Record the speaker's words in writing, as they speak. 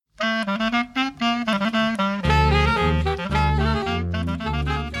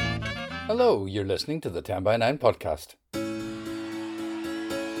Hello, you're listening to the 10 by 9 podcast.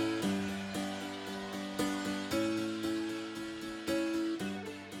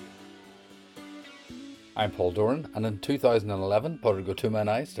 I'm Paul Doran, and in 2011, Pádraig, Tuama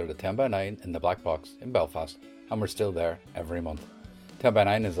and I started 10 by 9 in the Black Box in Belfast, and we're still there every month. 10 by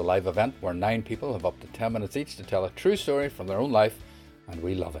 9 is a live event where 9 people have up to 10 minutes each to tell a true story from their own life, and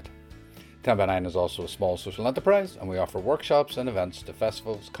we love it. 10 by 9 is also a small social enterprise, and we offer workshops and events to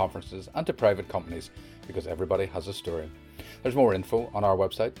festivals, conferences and to private companies because everybody has a story. There's more info on our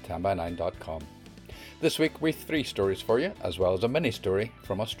website 10by9.com. This week we've 3 stories for you, as well as a mini story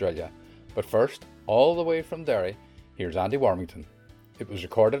from Australia. But first, all the way from Derry, here's Andy Warmington. It was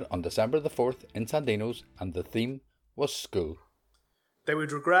recorded on December the 4th in Sandino's, and the theme was school. They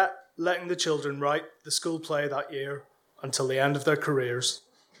would regret letting the children write the school play that year until the end of their careers.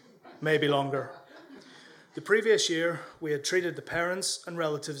 Maybe longer. The previous year, we had treated the parents and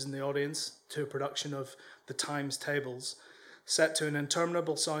relatives in the audience to a production of The Times Tables, set to an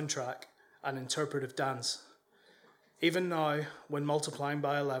interminable soundtrack and interpretive dance. Even now, when multiplying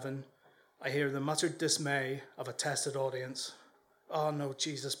by 11, I hear the muttered dismay of a tested audience. Oh no,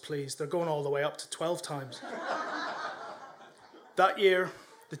 Jesus, please, they're going all the way up to 12 times. That year,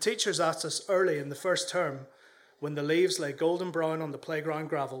 the teachers asked us early in the first term, when the leaves lay golden brown on the playground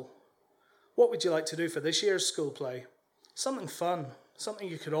gravel, what would you like to do for this year's school play? Something fun, something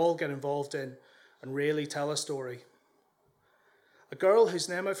you could all get involved in and really tell a story. A girl whose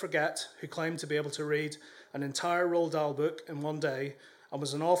name I forget, who claimed to be able to read an entire Roald Dahl book in one day and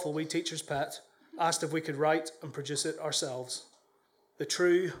was an awful wee teacher's pet, asked if we could write and produce it ourselves. The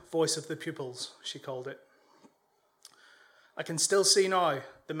true voice of the pupils, she called it. I can still see now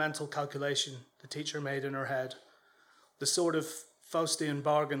the mental calculation the teacher made in her head, the sort of Faustian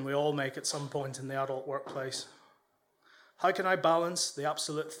bargain we all make at some point in the adult workplace. How can I balance the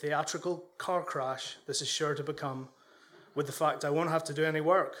absolute theatrical car crash this is sure to become with the fact I won't have to do any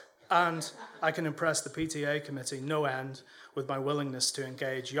work, and I can impress the PTA committee no end with my willingness to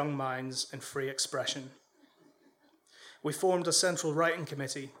engage young minds in free expression? We formed a central writing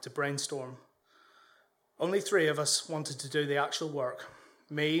committee to brainstorm. Only 3 of us wanted to do the actual work.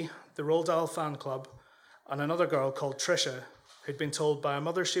 Me, the Roald Dahl fan club, and another girl called Tricia, who'd been told by a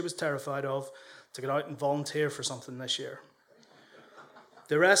mother she was terrified of to get out and volunteer for something this year.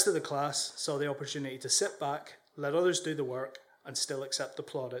 The rest of the class saw the opportunity to sit back, let others do the work, and still accept the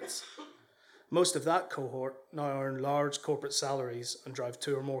plaudits. Most of that cohort now earn large corporate salaries and drive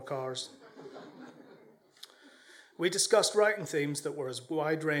 2 or more cars. We discussed writing themes that were as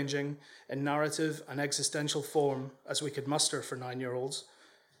wide-ranging in narrative and existential form as we could muster for 9-year-olds.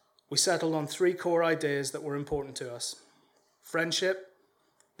 We settled on 3 core ideas that were important to us. Friendship,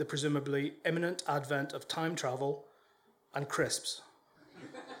 the presumably imminent advent of time travel, and crisps.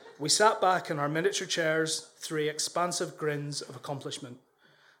 We sat back in our miniature chairs, 3 expansive grins of accomplishment.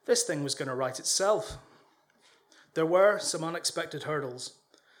 This thing was going to write itself. There were some unexpected hurdles.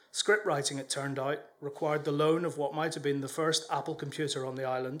 Script writing, it turned out, required the loan of what might have been the first Apple computer on the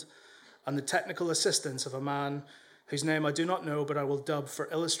island and the technical assistance of a man whose name I do not know, but I will dub for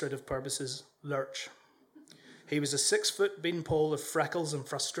illustrative purposes, Lurch. He was a 6-foot beanpole of freckles and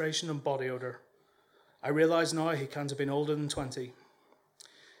frustration and body odour. I realise now he can't have been older than 20.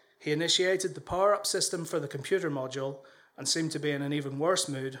 He initiated the power-up system for the computer module and seemed to be in an even worse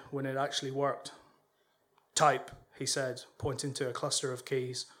mood when it actually worked. Type, he said, pointing to a cluster of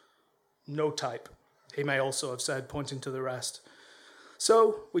keys. No type, he may also have said, pointing to the rest.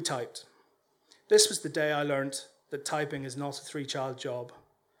 So we typed. This was the day I learnt that typing is not a 3-child job.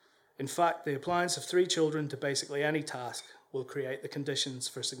 In fact, the appliance of 3 children to basically any task will create the conditions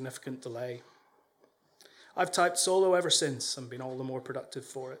for significant delay. I've typed solo ever since and been all the more productive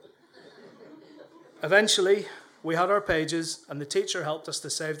for it. Eventually, we had our pages and the teacher helped us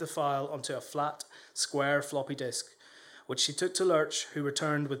to save the file onto a flat, square floppy disk, which she took to Lurch, who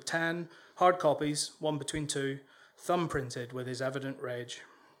returned with 10 hard copies, 1 between 2, thumb-printed with his evident rage.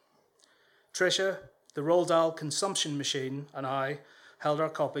 Tricia, the Roald Dahl consumption machine, and I held our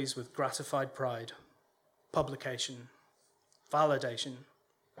copies with gratified pride. Publication. Validation.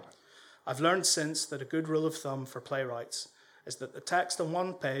 I've learned since that a good rule of thumb for playwrights is that the text on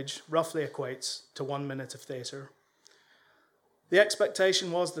one page roughly equates to 1 minute of theatre. The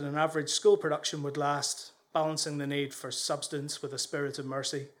expectation was that an average school production would last, balancing the need for substance with a spirit of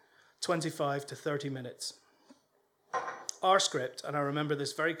mercy, 25 to 30 minutes. Our script, and I remember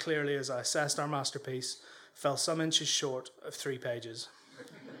this very clearly as I assessed our masterpiece, fell some inches short of 3 pages.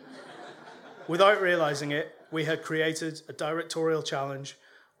 Without realising it, we had created a directorial challenge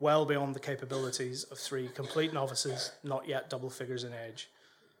well beyond the capabilities of 3 complete novices, not yet double figures in age.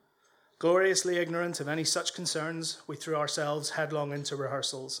 Gloriously ignorant of any such concerns, we threw ourselves headlong into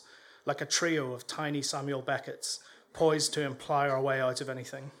rehearsals, like a trio of tiny Samuel Becketts, poised to imply our way out of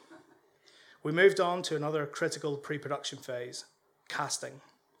anything. We moved on to another critical pre-production phase, casting.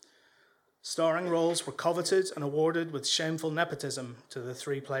 Starring roles were coveted and awarded with shameful nepotism to the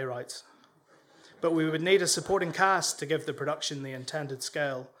three playwrights. But we would need a supporting cast to give the production the intended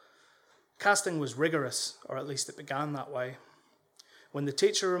scale. Casting was rigorous, or at least it began that way. When the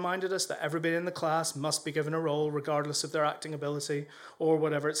teacher reminded us that everybody in the class must be given a role regardless of their acting ability or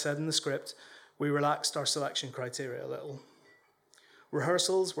whatever it said in the script, we relaxed our selection criteria a little.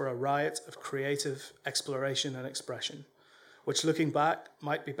 Rehearsals were a riot of creative exploration and expression, which looking back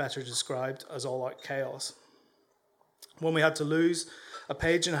might be better described as all-out chaos. When we had to lose a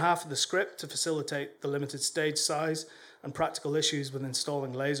page and a half of the script to facilitate the limited stage size and practical issues with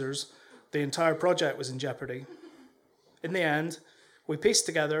installing lasers, the entire project was in jeopardy. In the end, we pieced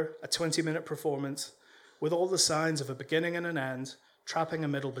together a 20-minute performance with all the signs of a beginning and an end, trapping a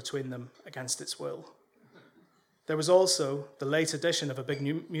middle between them against its will. There was also the late addition of a big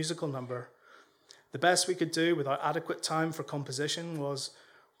new musical number. The best we could do without adequate time for composition was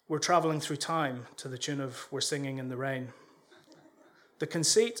 "We're Travelling Through Time" to the tune of "We're Singing in the Rain." The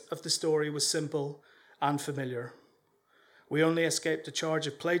conceit of the story was simple and familiar. We only escaped a charge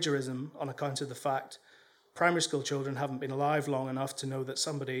of plagiarism on account of the fact primary school children haven't been alive long enough to know that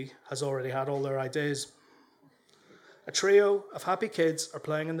somebody has already had all their ideas. A trio of happy kids are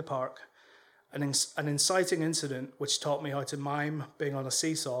playing in the park, an inciting incident which taught me how to mime being on a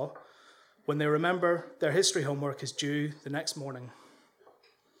seesaw when they remember their history homework is due the next morning.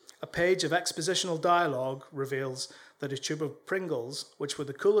 A page of expositional dialogue reveals that a tube of Pringles, which were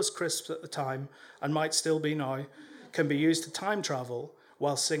the coolest crisps at the time and might still be now, can be used to time travel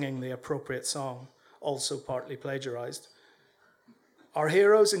while singing the appropriate song, also partly plagiarized. Our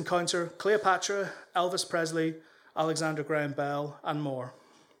heroes encounter Cleopatra, Elvis Presley, Alexander Graham Bell, and more.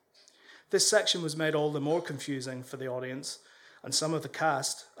 This section was made all the more confusing for the audience and some of the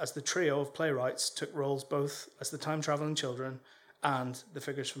cast as the trio of playwrights took roles both as the time-travelling children and the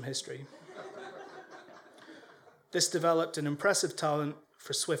figures from history. This developed an impressive talent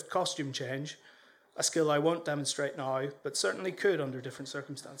for swift costume change, a skill I won't demonstrate now, but certainly could under different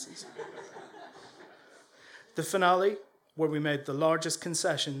circumstances. The finale, where we made the largest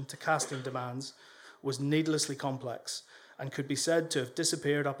concession to casting demands, was needlessly complex and could be said to have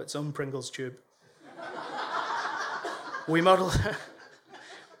disappeared up its own Pringles tube. We muddled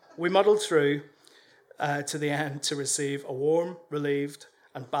through to the end to receive a warm, relieved,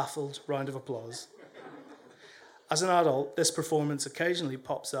 and baffled round of applause. As an adult, this performance occasionally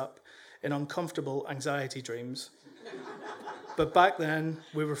pops up in uncomfortable anxiety dreams. But back then,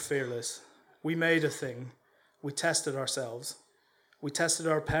 we were fearless. We made a thing. We tested ourselves. We tested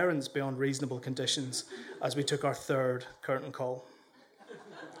our parents beyond reasonable conditions as we took our third curtain call.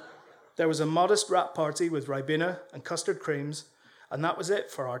 There was a modest wrap party with Ribena and custard creams, and that was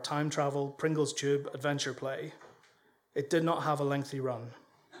it for our time travel Pringles tube adventure play. It did not have a lengthy run.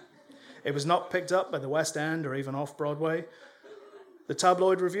 It was not picked up by the West End or even off-Broadway. The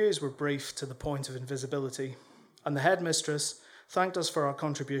tabloid reviews were brief to the point of invisibility, and the headmistress thanked us for our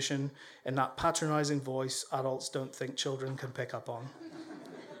contribution in that patronising voice adults don't think children can pick up on.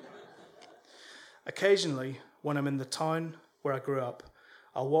 Occasionally, when I'm in the town where I grew up,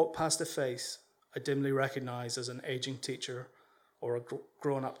 I'll walk past a face I dimly recognise as an ageing teacher or a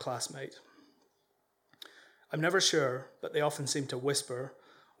grown-up classmate. I'm never sure, but they often seem to whisper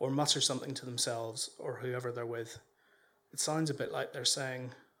or mutter something to themselves or whoever they're with. It sounds a bit like they're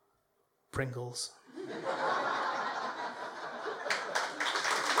saying, "Pringles."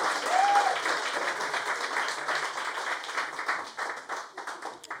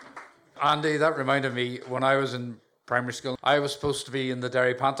 Andy, that reminded me, when I was in primary school, I was supposed to be in the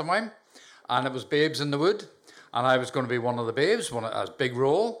Derry pantomime, and it was Babes in the Wood, and I was going to be one of the babes, a big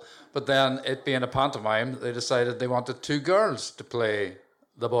role, but then it being a pantomime, they decided they wanted two girls to play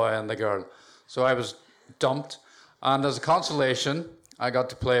the boy and the girl. So I was dumped, and as a consolation, I got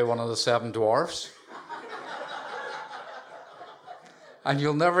to play one of the seven dwarfs. And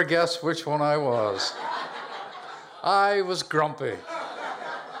you'll never guess which one I was. I was grumpy.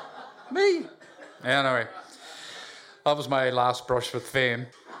 Me. Anyway, that was my last brush with fame.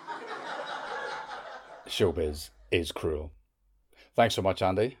 Showbiz is cruel. Thanks so much,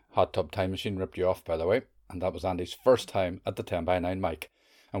 Andy. Hot Tub Time Machine ripped you off, by the way. And that was Andy's first time at the 10x9 mic.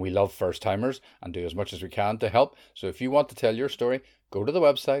 And we love first-timers and do as much as we can to help. So if you want to tell your story, go to the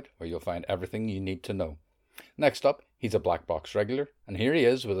website where you'll find everything you need to know. Next up, he's a Black Box regular. And here he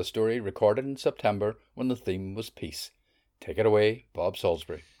is with a story recorded in September when the theme was peace. Take it away, Bob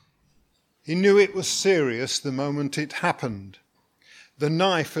Salisbury. He knew it was serious the moment it happened. The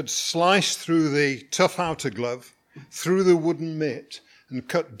knife had sliced through the tough outer glove, through the wooden mitt, and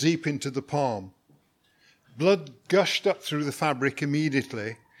cut deep into the palm. Blood gushed up through the fabric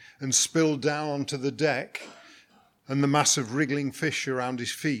immediately and spilled down onto the deck and the mass of wriggling fish around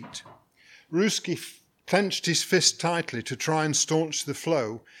his feet. Ruski clenched his fist tightly to try and staunch the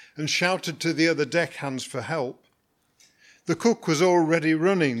flow and shouted to the other deckhands for help. The cook was already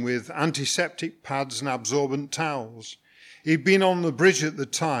running with antiseptic pads and absorbent towels. He'd been on the bridge at the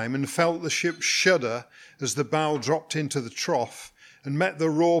time and felt the ship shudder as the bow dropped into the trough and met the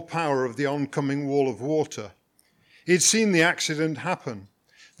raw power of the oncoming wall of water. He'd seen the accident happen.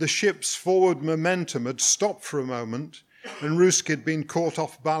 The ship's forward momentum had stopped for a moment, and Ruski had been caught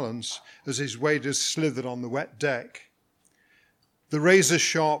off balance as his waders slithered on the wet deck. The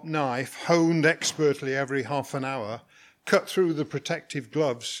razor-sharp knife, honed expertly every half an hour, cut through the protective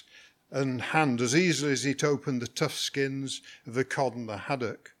gloves and hand as easily as it opened the tough skins of the cod and the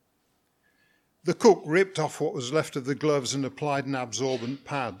haddock. The cook ripped off what was left of the gloves and applied an absorbent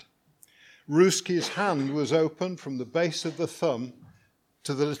pad. Ruski's hand was open from the base of the thumb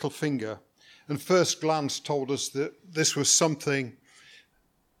to the little finger, and first glance told us that this was something...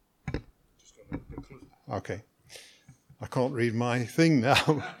 Okay. I can't read my thing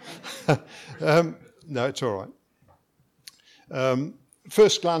now. No, it's all right.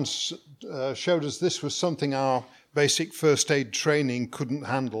 First glance showed us this was something our basic first aid training couldn't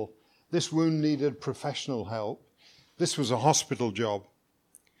handle. This wound needed professional help. This was a hospital job.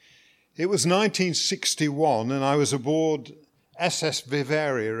 It was 1961 and I was aboard SS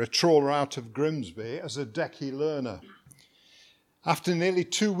Vivaria, a trawler out of Grimsby, as a decky learner. After nearly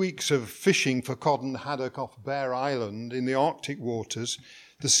 2 weeks of fishing for cod and haddock off Bear Island in the Arctic waters,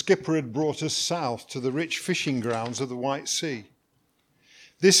 the skipper had brought us south to the rich fishing grounds of the White Sea.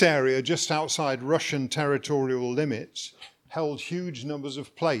 This area, just outside Russian territorial limits, held huge numbers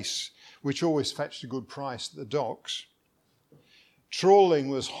of plaice, which always fetched a good price at the docks. Trawling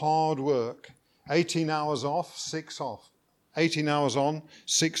was hard work, 18 hours off, 6 off. 18 hours on,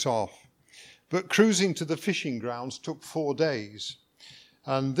 6 off. But cruising to the fishing grounds took 4 days,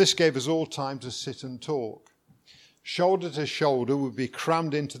 and this gave us all time to sit and talk. Shoulder to shoulder would be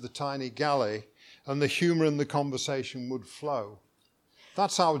crammed into the tiny galley, and the humour in the conversation would flow.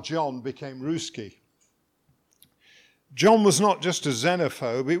 That's how John became Ruski. John was not just a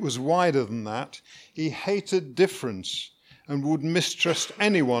xenophobe, it was wider than that. He hated difference and would mistrust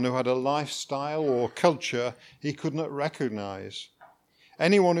anyone who had a lifestyle or culture he could not recognise.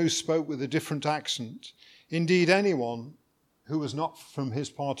 Anyone who spoke with a different accent, indeed anyone who was not from his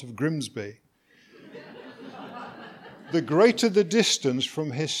part of Grimsby. The greater the distance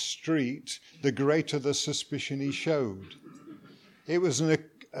from his street, the greater the suspicion he showed. It was an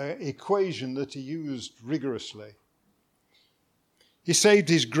equation that he used rigorously. He saved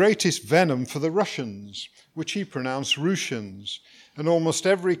his greatest venom for the Russians, which he pronounced Russians, and almost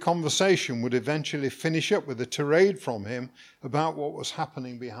every conversation would eventually finish up with a tirade from him about what was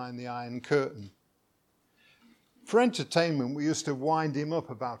happening behind the Iron Curtain. For entertainment, we used to wind him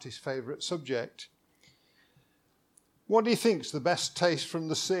up about his favourite subject. What do you think's the best taste from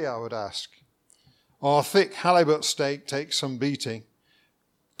the sea, I would ask. Our thick halibut steak takes some beating.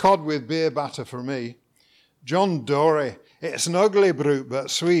 Cod with beer batter for me. John Dory, it's an ugly brute, but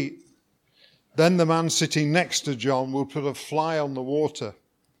sweet. Then the man sitting next to John would put a fly on the water.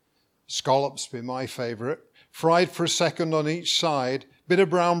 Scallops be my favourite. Fried for a second on each side. Bit of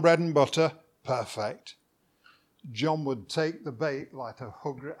brown bread and butter. Perfect. John would take the bait like a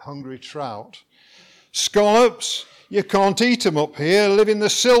hungry trout. Scallops, you can't eat them up here, live in the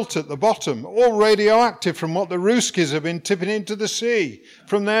silt at the bottom, all radioactive from what the Ruskies have been tipping into the sea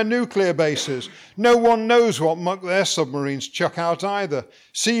from their nuclear bases. No one knows what muck their submarines chuck out either.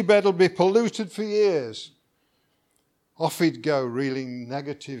 Seabed will be polluted for years. Off he'd go, reeling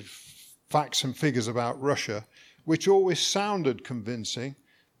negative facts and figures about Russia, which always sounded convincing,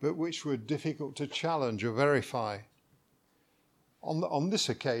 but which were difficult to challenge or verify. On this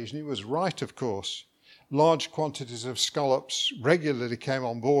occasion, he was right, of course. Large quantities of scallops regularly came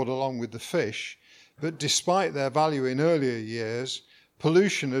on board along with the fish, but despite their value in earlier years,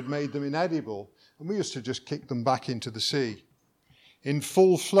 pollution had made them inedible, and we used to just kick them back into the sea. In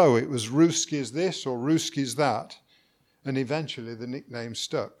full flow, it was Ruski's this or Ruski's that, and eventually the nickname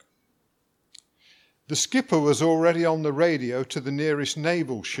stuck. The skipper was already on the radio to the nearest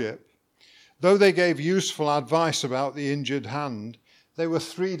naval ship. Though they gave useful advice about the injured hand, they were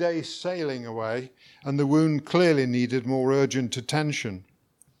 3 days sailing away, and the wound clearly needed more urgent attention.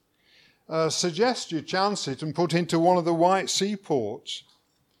 Suggest you chance it and put into one of the White Sea ports.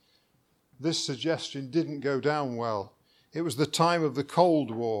 This suggestion didn't go down well. It was the time of the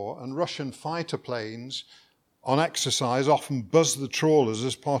Cold War, and Russian fighter planes on exercise often buzzed the trawlers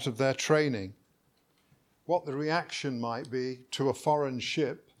as part of their training. What the reaction might be to a foreign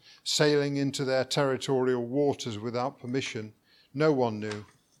ship sailing into their territorial waters without permission, no one knew.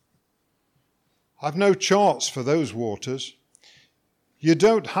 I've no charts for those waters. You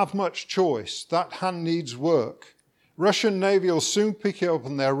don't have much choice. That hand needs work. Russian Navy will soon pick it up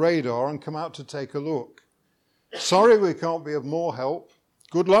on their radar and come out to take a look. Sorry we can't be of more help.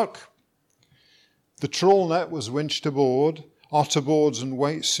 Good luck. The trawl net was winched aboard, otter boards and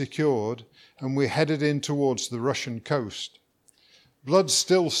weights secured, and we headed in towards the Russian coast. Blood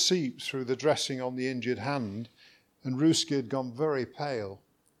still seeped through the dressing on the injured hand, and Ruski had gone very pale.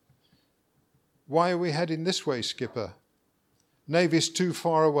 Why are we heading this way, skipper? Navy's too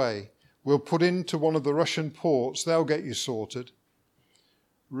far away. We'll put into one of the Russian ports. They'll get you sorted.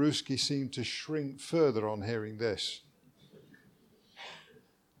 Ruski seemed to shrink further on hearing this.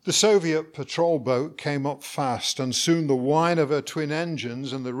 The Soviet patrol boat came up fast, and soon the whine of her twin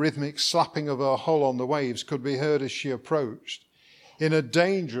engines and the rhythmic slapping of her hull on the waves could be heard as she approached. In a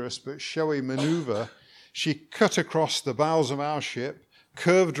dangerous but showy manoeuvre, she cut across the bows of our ship,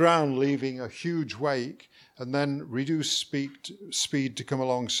 curved round, leaving a huge wake, and then reduced speed to come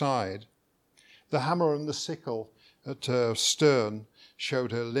alongside. The hammer and the sickle at her stern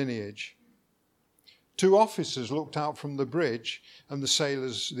showed her lineage. Two officers looked out from the bridge, and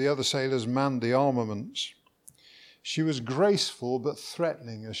the other sailors manned the armaments. She was graceful but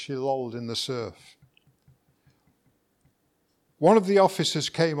threatening as she lolled in the surf. One of the officers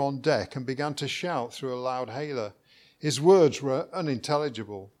came on deck and began to shout through a loud hailer. His words were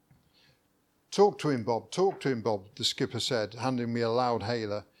unintelligible. Talk to him, Bob, the skipper said, handing me a loud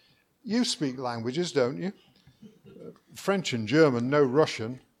hailer. You speak languages, don't you? French and German, no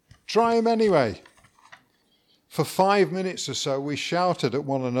Russian. Try him anyway. For 5 minutes or so we shouted at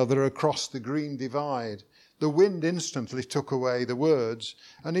one another across the green divide. The wind instantly took away the words,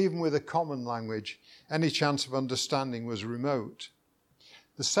 and even with a common language, any chance of understanding was remote.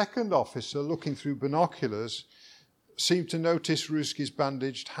 The second officer, looking through binoculars, seemed to notice Ruski's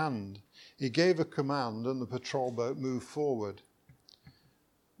bandaged hand. He gave a command and the patrol boat moved forward.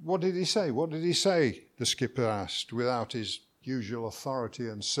 What did he say? What did he say? The skipper asked, without his usual authority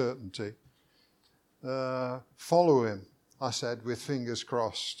and certainty. Follow him, I said, with fingers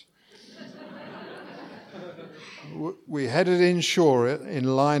crossed. We headed inshore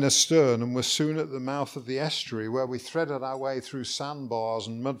in line astern and were soon at the mouth of the estuary, where we threaded our way through sandbars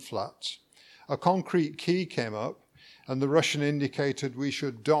and mudflats. A concrete quay came up, and the Russian indicated we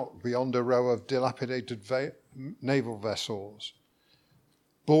should dock beyond a row of dilapidated naval vessels.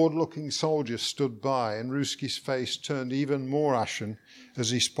 Bored-looking soldiers stood by, and Ruski's face turned even more ashen as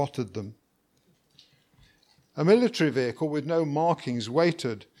he spotted them. A military vehicle with no markings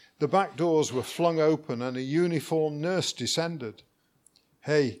waited. The back doors were flung open and a uniformed nurse descended.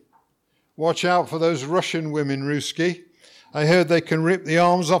 Hey, watch out for those Russian women, Ruski. I heard they can rip the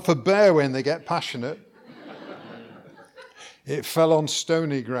arms off a bear when they get passionate. It fell on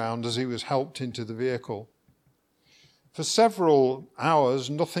stony ground as he was helped into the vehicle. For several hours,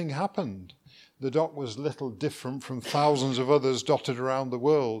 nothing happened. The dock was little different from thousands of others dotted around the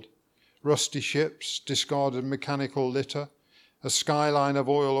world. Rusty ships, discarded mechanical litter, a skyline of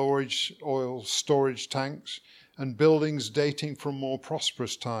oil storage tanks, and buildings dating from more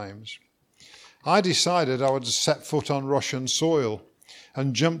prosperous times. I decided I would set foot on Russian soil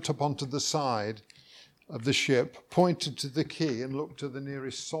and jumped up onto the side of the ship, pointed to the quay and looked to the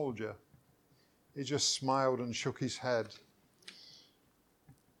nearest soldier. He just smiled and shook his head.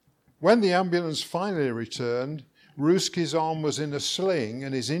 When the ambulance finally returned, Ruski's arm was in a sling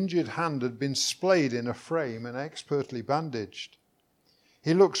and his injured hand had been splayed in a frame and expertly bandaged.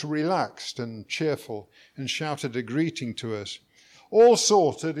 He looked relaxed and cheerful and shouted a greeting to us. All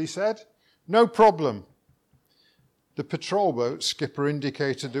sorted, he said. No problem. The patrol boat skipper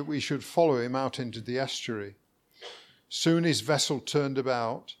indicated that we should follow him out into the estuary. Soon his vessel turned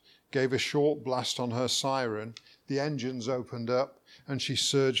about, gave a short blast on her siren, the engines opened up, and she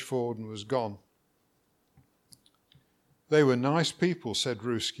surged forward and was gone. They were nice people, said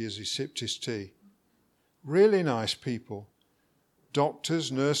Ruski as he sipped his tea. Really nice people.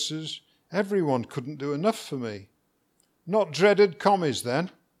 Doctors, nurses, everyone couldn't do enough for me. Not dreaded commies then?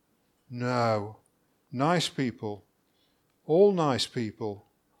 No. Nice people. All nice people.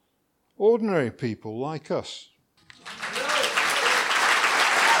 Ordinary people like us.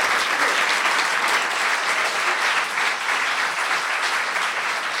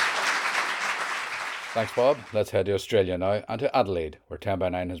 Thanks, Bob. Let's head to Australia now and to Adelaide, where 10 by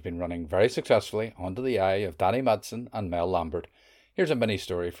 9 has been running very successfully under the eye of Danny Madsen and Mel Lambert. Here's a mini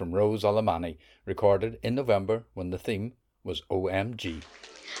story from Rose Alamani, recorded in November when the theme was OMG.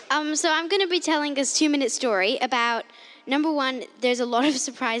 So I'm going to be telling this 2-minute story about, number one, there's a lot of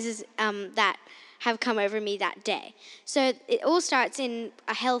surprises that have come over me that day. So it all starts in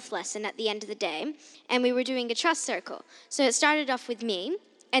a health lesson at the end of the day, and we were doing a trust circle. So it started off with me,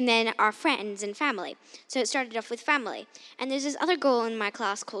 and then our friends and family. So it started off with family. And there's this other girl in my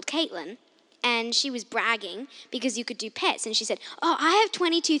class called Caitlin, and she was bragging because you could do pets. And she said, "Oh, I have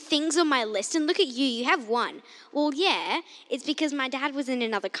 22 things on my list, and look at you, you have one." Well, yeah, it's because my dad was in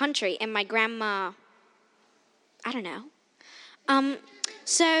another country, and my grandma, I don't know.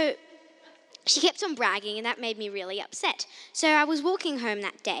 So she kept on bragging, and that made me really upset. So I was walking home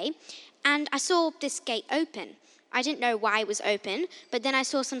that day, and I saw this gate open. I didn't know why it was open, but then I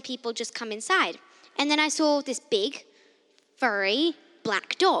saw some people just come inside. And then I saw this big, furry,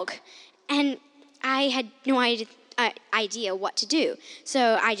 black dog. And I had no idea what to do.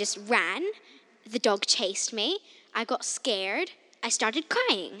 So I just ran. The dog chased me. I got scared. I started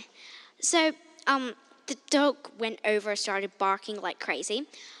crying. So the dog went over, started barking like crazy.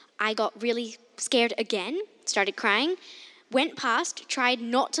 I got really scared again, started crying, went past, tried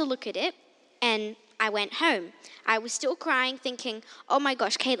not to look at it, and I went home. I was still crying, thinking, oh my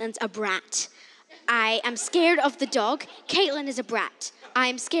gosh, Caitlin's a brat. I am scared of the dog. Caitlin is a brat. I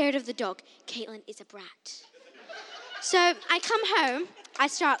am scared of the dog. Caitlin is a brat. So I come home. I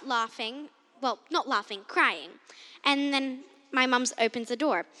start laughing. Well, not laughing, crying. And then my mum opens the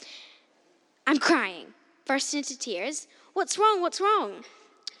door. I'm crying. Burst into tears. What's wrong? What's wrong?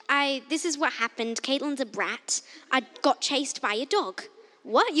 This is what happened. Caitlin's a brat. I got chased by a dog.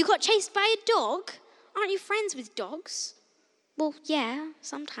 What? You got chased by a dog? Aren't you friends with dogs? Well, yeah,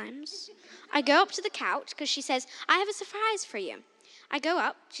 sometimes. I go up to the couch because she says, I have a surprise for you. I go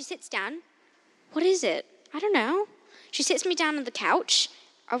up, she sits down. What is it? I don't know. She sits me down on the couch.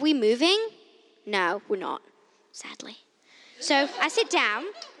 Are we moving? No, we're not, sadly. So I sit down.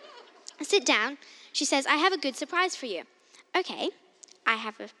 She says, I have a good surprise for you. Okay, I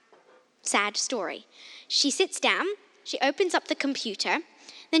have a sad story. She sits down. She opens up the computer.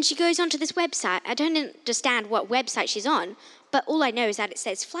 Then she goes onto this website. I don't understand what website she's on, but all I know is that it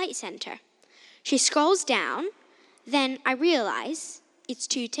says Flight Centre. She scrolls down. Then I realise it's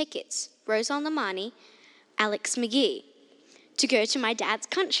 2 tickets, Rose Alamani, Alex McGee, to go to my dad's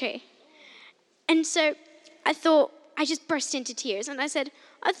country. And so I just burst into tears, and I said,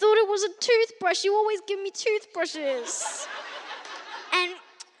 I thought it was a toothbrush. You always give me toothbrushes. And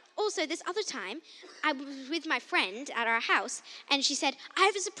also, this other time, I was with my friend at our house, and she said, I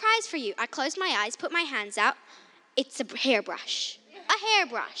have a surprise for you. I closed my eyes, put my hands out. It's a hairbrush. A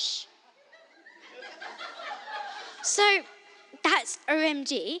hairbrush. So that's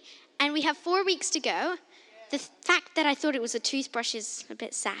OMG, and we have 4 weeks to go. The fact that I thought it was a toothbrush is a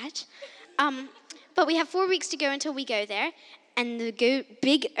bit sad. But we have 4 weeks to go until we go there, and the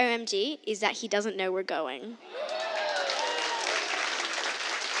big OMG is that he doesn't know we're going.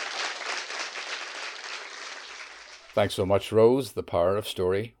 Thanks so much, Rose. The power of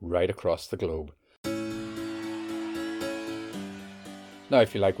story right across the globe. Now,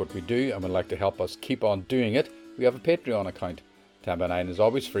 if you like what we do and would like to help us keep on doing it, we have a Patreon account. 10 by 9 is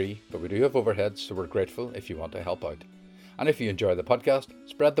always free, but we do have overheads, so we're grateful if you want to help out. And if you enjoy the podcast,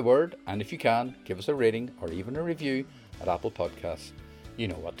 spread the word, and if you can, give us a rating or even a review at Apple Podcasts. You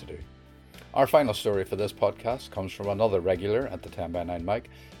know what to do. Our final story for this podcast comes from another regular at the 10 by 9 mic.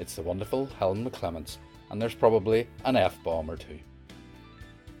 It's the wonderful Helen McClements. And there's probably an F-bomb or two.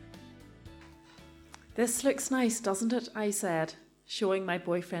 This looks nice, doesn't it? I said, showing my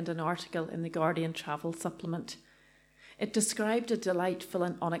boyfriend an article in the Guardian travel supplement. It described a delightful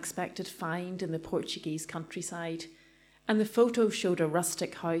and unexpected find in the Portuguese countryside, and the photo showed a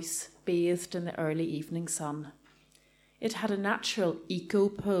rustic house bathed in the early evening sun. It had a natural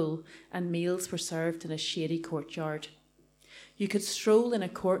eco-pool, and meals were served in a shady courtyard. You could stroll in a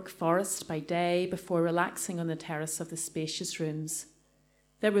cork forest by day before relaxing on the terrace of the spacious rooms.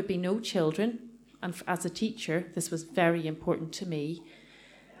 There would be no children, and as a teacher, this was very important to me,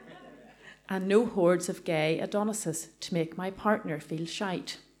 and no hordes of gay Adonises to make my partner feel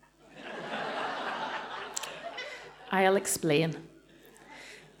shite. I'll explain.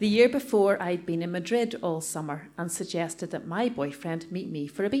 The year before, I'd been in Madrid all summer and suggested that my boyfriend meet me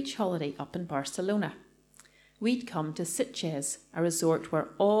for a beach holiday up in Barcelona. We'd come to Sitges, a resort where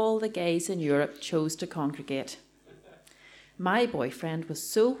all the gays in Europe chose to congregate. My boyfriend was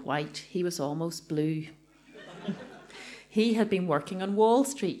so white he was almost blue. He had been working on Wall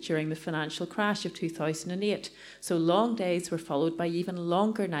Street during the financial crash of 2008, so long days were followed by even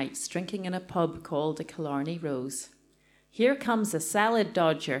longer nights drinking in a pub called the Killarney Rose. "Here comes a salad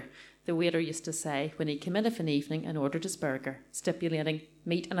dodger," the waiter used to say when he came in of an evening and ordered his burger, stipulating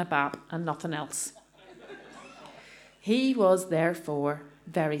meat and a bap and nothing else. He was therefore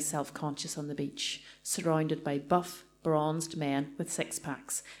very self-conscious on the beach, surrounded by buff, bronzed men with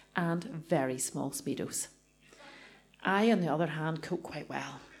six-packs and very small Speedos. I, on the other hand, cope quite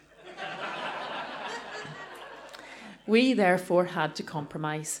well. We therefore had to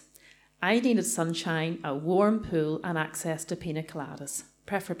compromise. I needed sunshine, a warm pool and access to pina coladas,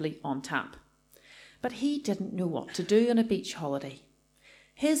 preferably on tap. But he didn't know what to do on a beach holiday.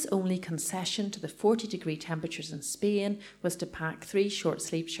 His only concession to the 40-degree temperatures in Spain was to pack 3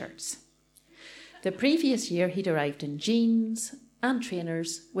 short-sleeve shirts. The previous year he'd arrived in jeans and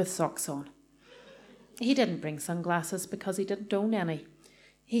trainers with socks on. He didn't bring sunglasses because he didn't own any.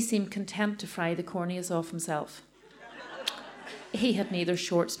 He seemed content to fry the corneas off himself. He had neither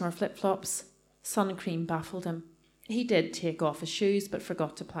shorts nor flip-flops. Sun cream baffled him. He did take off his shoes but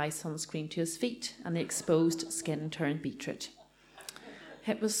forgot to apply sunscreen to his feet, and the exposed skin turned beetroot.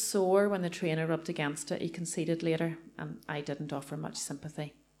 It was sore when the trainer rubbed against it, he conceded later, and I didn't offer much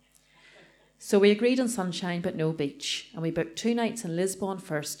sympathy. So we agreed on sunshine but no beach, and we booked 2 nights in Lisbon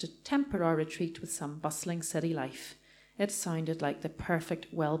first to temper our retreat with some bustling city life. It sounded like the perfect,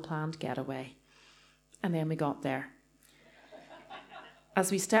 well-planned getaway. And then we got there. As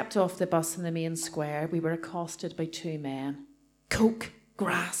we stepped off the bus in the main square, we were accosted by 2 men. "Coke,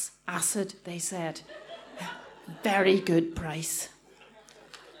 grass, acid," they said. "Very good price."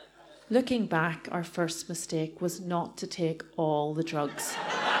 Looking back, our first mistake was not to take all the drugs.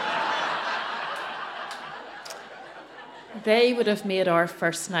 They would have made our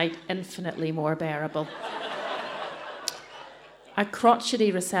first night infinitely more bearable. A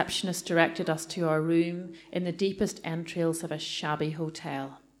crotchety receptionist directed us to our room in the deepest entrails of a shabby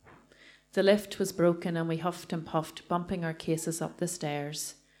hotel. The lift was broken and we huffed and puffed, bumping our cases up the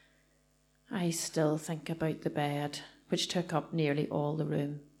stairs. I still think about the bed, which took up nearly all the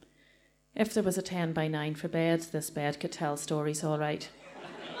room. If there was a 10x9 for beds, this bed could tell stories all right.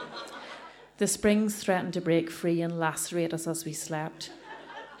 The springs threatened to break free and lacerate us as we slept.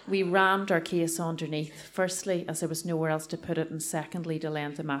 We rammed our case underneath, firstly as there was nowhere else to put it, and secondly to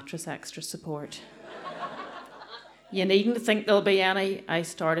lend the mattress extra support. "You needn't think there'll be any," I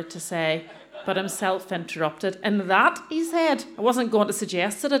started to say, but himself interrupted. "In that," he said, "I wasn't going to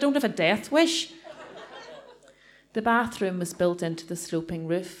suggest it. I don't have a death wish." The bathroom was built into the sloping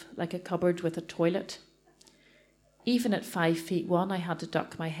roof, like a cupboard with a toilet. Even at 5'1", I had to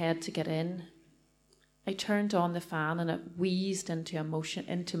duck my head to get in. I turned on the fan and it wheezed into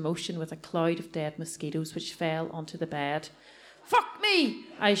motion with a cloud of dead mosquitoes which fell onto the bed. "Fuck me!"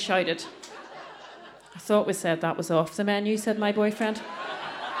 I shouted. "I thought we said that was off the menu," said my boyfriend.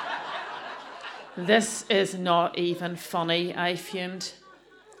 "This is not even funny," I fumed.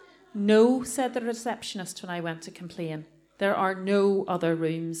 "No," said the receptionist when I went to complain. "There are no other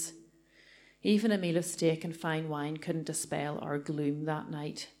rooms." Even a meal of steak and fine wine couldn't dispel our gloom that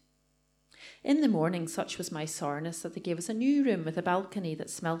night. In the morning, such was my soreness that they gave us a new room with a balcony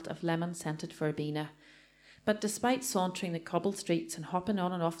that smelt of lemon-scented verbena. But despite sauntering the cobbled streets and hopping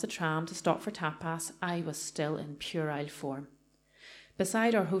on and off the tram to stop for tapas, I was still in puerile form.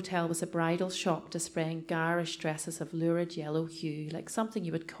 Beside our hotel was a bridal shop displaying garish dresses of lurid yellow hue, like something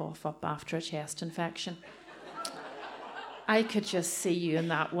you would cough up after a chest infection. "I could just see you in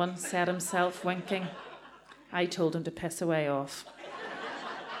that one," said himself, winking. I told him to piss away off.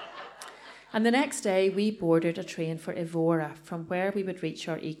 And the next day we boarded a train for Evora, from where we would reach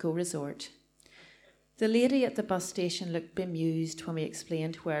our eco-resort. The lady at the bus station looked bemused when we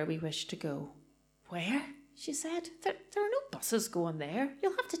explained where we wished to go. "Where?" she said. There are no buses going there.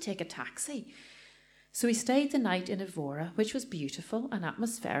 You'll have to take a taxi." So we stayed the night in Evora, which was beautiful and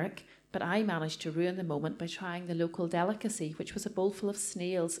atmospheric, but I managed to ruin the moment by trying the local delicacy, which was a bowlful of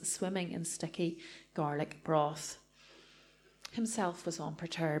snails swimming in sticky garlic broth. Himself was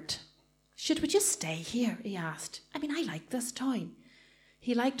unperturbed. "Should we just stay here?" he asked. "I mean, I like this town."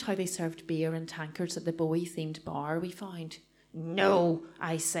 He liked how they served beer in tankards at the Bowie-themed bar we found. "No,"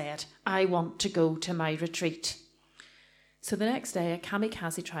 I said. "I want to go to my retreat." So the next day, a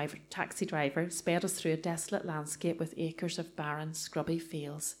kamikaze taxi driver sped us through a desolate landscape with acres of barren, scrubby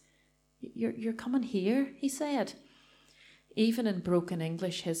fields. You're coming here?" he said. Even in broken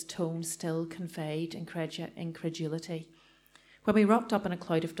English, his tone still conveyed incredulity. When we rocked up in a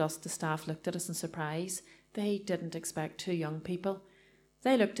cloud of dust, the staff looked at us in surprise. They didn't expect 2 young people.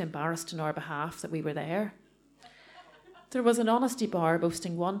 They looked embarrassed on our behalf that we were there. There was an honesty bar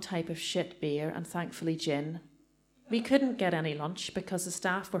boasting one type of shit beer and thankfully gin. We couldn't get any lunch because the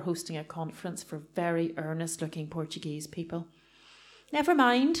staff were hosting a conference for very earnest-looking Portuguese people. Never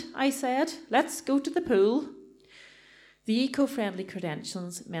mind, I said, let's go to the pool. The eco-friendly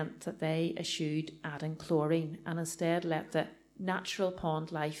credentials meant that they eschewed adding chlorine and instead let the natural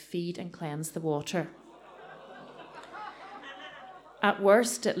pond life feed and cleanse the water. At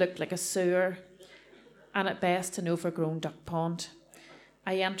worst, it looked like a sewer, and at best an overgrown duck pond.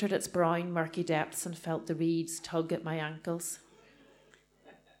 I entered its brown, murky depths and felt the reeds tug at my ankles.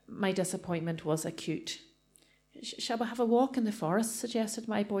 My disappointment was acute. Shall we have a walk in the forest? Suggested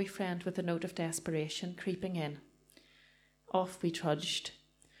my boyfriend with a note of desperation creeping in. Off we trudged.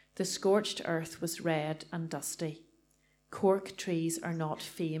 The scorched earth was red and dusty. Cork trees are not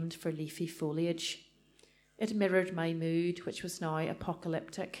famed for leafy foliage. It mirrored my mood, which was now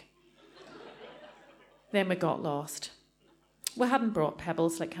apocalyptic. Then we got lost. We hadn't brought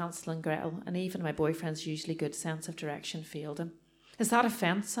pebbles like Hansel and Gretel, and even my boyfriend's usually good sense of direction failed him. Is that a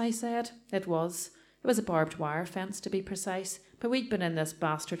fence? I said. It was. It was a barbed wire fence, to be precise, but we'd been in this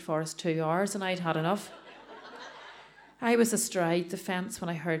bastard forest 2 hours and I'd had enough. I was astride the fence when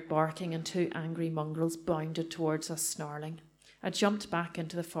I heard barking and 2 angry mongrels bounded towards us, snarling. I jumped back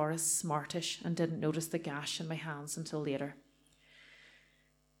into the forest smartish and didn't notice the gash in my hands until later.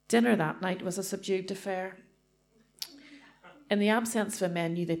 Dinner that night was a subdued affair. In the absence of a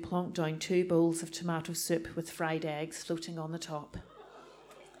menu, they plonked down 2 bowls of tomato soup with fried eggs floating on the top.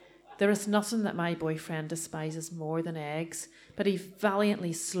 There is nothing that my boyfriend despises more than eggs, but he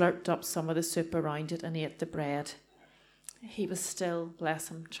valiantly slurped up some of the soup around it and ate the bread. He was still, bless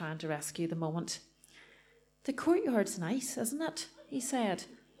him, trying to rescue the moment. The courtyard's nice, isn't it? He said.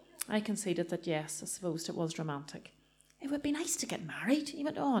 I conceded that yes, I suppose it was romantic. It would be nice to get married, he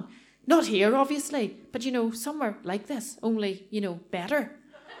went on. Not here, obviously, but, somewhere like this, only, better.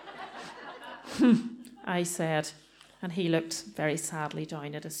 I said, and he looked very sadly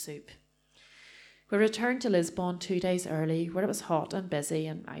down at his soup. We returned to Lisbon 2 days early, where it was hot and busy,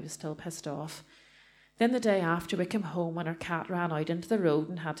 and I was still pissed off. Then the day after, we came home when our cat ran out into the road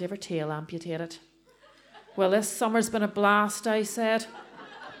and had to have her tail amputated. Well, this summer's been a blast, I said.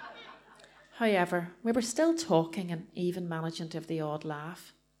 However, we were still talking and even managing to have the odd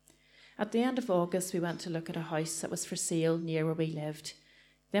laugh. At the end of August, we went to look at a house that was for sale near where we lived.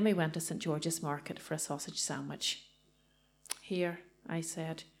 Then we went to St. George's Market for a sausage sandwich. Here, I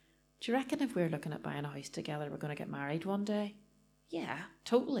said, do you reckon if we're looking at buying a house together, we're going to get married one day? Yeah,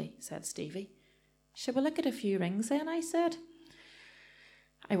 totally, said Stevie. Shall we look at a few rings then, I said.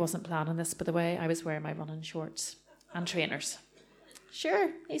 I wasn't planning this, by the way. I was wearing my running shorts and trainers.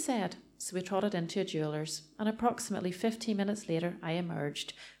 Sure, he said. So we trotted into a jeweller's, and approximately 15 minutes later I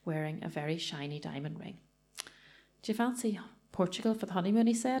emerged wearing a very shiny diamond ring. Do you fancy Portugal for the honeymoon,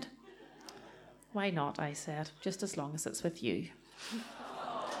 he said. Why not, I said, just as long as it's with you.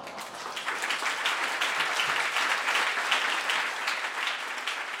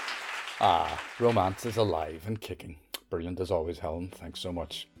 Romance is alive and kicking. Brilliant as always, Helen. Thanks so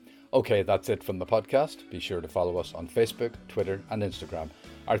much. Okay, that's it from the podcast. Be sure to follow us on Facebook, Twitter and Instagram.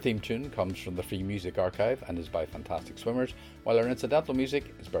 Our theme tune comes from the Free Music Archive and is by Fantastic Swimmers, while our incidental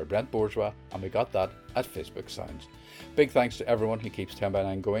music is by Brent Bourgeois, and we got that at Facebook Sounds. Big thanks to everyone who keeps 10 by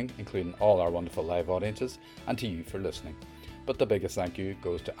 9 going, including all our wonderful live audiences, and to you for listening. But the biggest thank you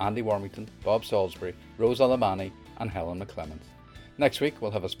goes to Andy Warmington, Bob Salisbury, Rose Alamani and Helen McClements. Next week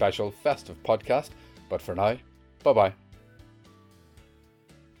we'll have a special festive podcast, but for now, bye bye.